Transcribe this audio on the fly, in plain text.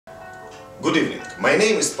Good evening, my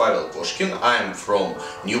name is Pavel Koshkin, I am from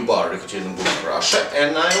New Bar, Yekaterinburg, Russia,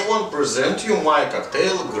 and I want to present you my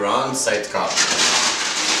cocktail Grand Sidecar.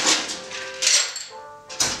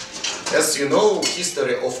 As you know,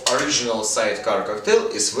 history of original Sidecar cocktail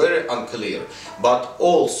is very unclear, but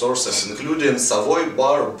all sources, including Savoy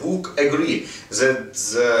Bar book, agree that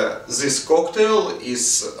this cocktail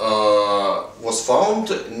was found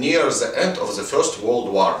near the end of the First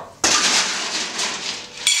World War.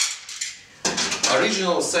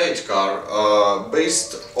 Original Sidecar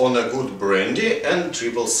based on a good brandy and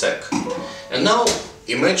triple sec. And now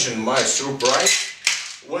imagine my surprise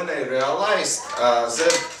when I realized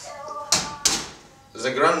that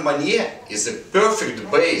the Grand Marnier is a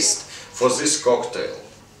perfect base for this cocktail.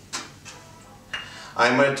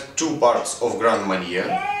 I made 2 parts of Grand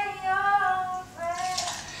Marnier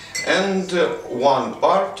and 1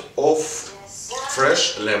 part of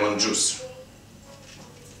fresh lemon juice.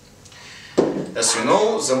 As you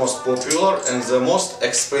know, the most popular and the most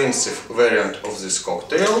expensive variant of this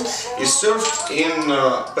cocktail is served in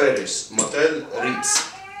Paris Motel Ritz.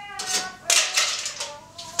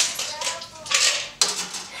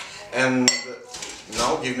 And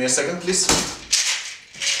now give me a second, please.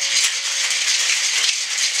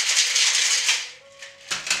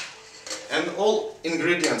 And all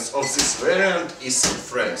ingredients of this variant is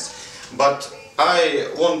French, but I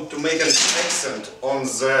want to make an accent on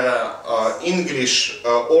the English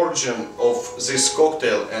origin of this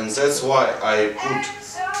cocktail, and that's why I put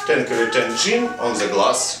 10 gin on the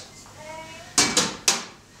glass.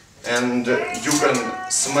 And you can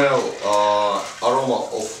smell aroma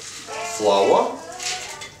of flower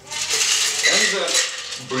and the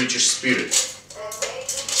British spirit.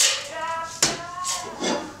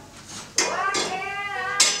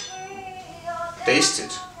 Taste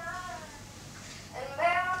it.